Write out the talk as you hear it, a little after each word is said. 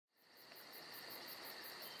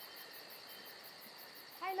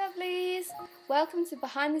lovelies! Welcome to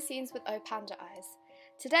Behind the Scenes with Panda Eyes.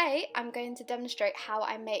 Today I'm going to demonstrate how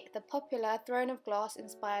I make the popular Throne of Glass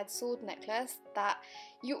inspired sword necklace that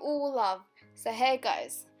you all love. So here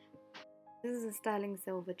goes. This is a sterling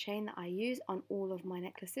silver chain that I use on all of my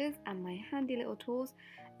necklaces and my handy little tools.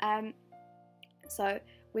 So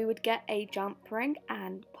we would get a jump ring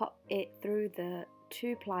and pop it through the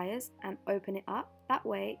two pliers and open it up. That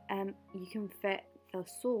way you can fit the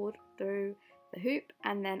sword through the hoop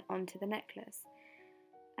and then onto the necklace.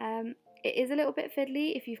 It is a little bit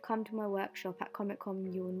fiddly. If you've come to my workshop at Comic Con,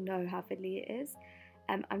 you'll know how fiddly it is.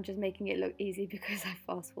 I'm just making it look easy because I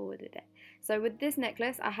fast forwarded it. So with this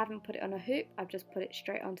necklace, I haven't put it on a hoop, I've just put it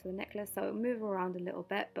straight onto the necklace, so it'll move around a little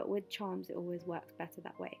bit, but with charms it always works better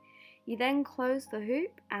that way. You then close the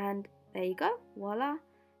hoop and there you go, voila,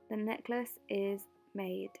 the necklace is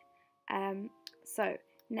made. So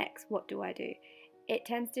next, what do I do? It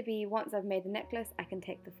tends to be once I've made the necklace, I can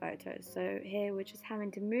take the photos. So here we're just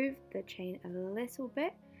having to move the chain a little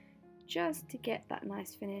bit just to get that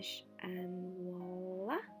nice finish, and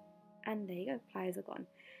voila, and there you go, pliers are gone.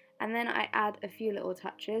 And then I add a few little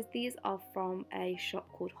touches. These are from a shop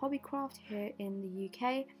called Hobbycraft here in the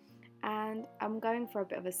UK, and I'm going for a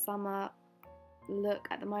bit of a summer look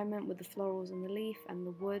at the moment with the florals and the leaf and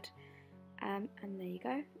the wood, and there you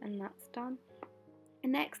go, and that's done.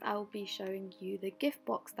 And next I will be showing you the gift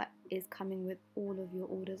box that is coming with all of your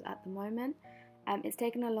orders at the moment. It's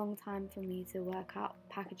taken a long time for me to work out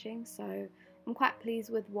packaging, so I'm quite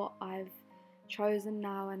pleased with what I've chosen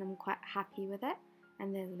now and I'm quite happy with it.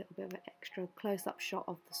 And there's a little bit of an extra close-up shot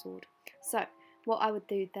of the sword. So what I would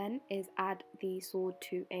do then is add the sword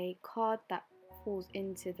to a card that falls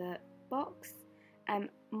into the box.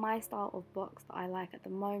 My style of box that I like at the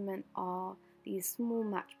moment are these small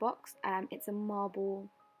matchbox. It's a marble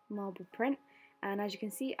print, and as you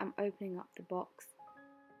can see I'm opening up the box.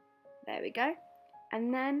 There we go.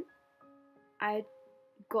 And then I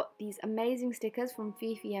got these amazing stickers from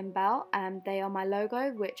Fifi and Belle. They are my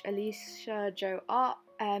logo, which Alicia Jo Art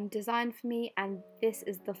designed for me, and this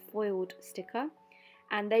is the foiled sticker,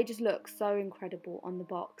 and they just look so incredible on the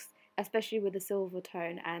box, especially with the silver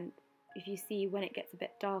tone. And if you see, when it gets a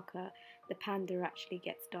bit darker, the panda actually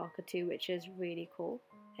gets darker too, which is really cool.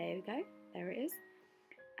 There we go, there it is.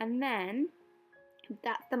 And then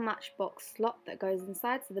that's the matchbox slot that goes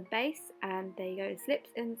inside, so the base, and there you go, it slips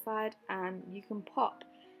inside and you can pop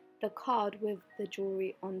the card with the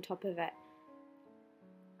jewellery on top of it.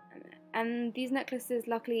 And these necklaces,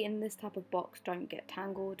 luckily in this type of box, don't get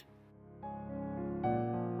tangled.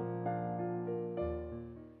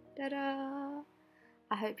 Ta-da!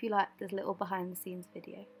 I hope you liked this little behind the scenes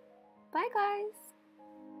video. Bye guys!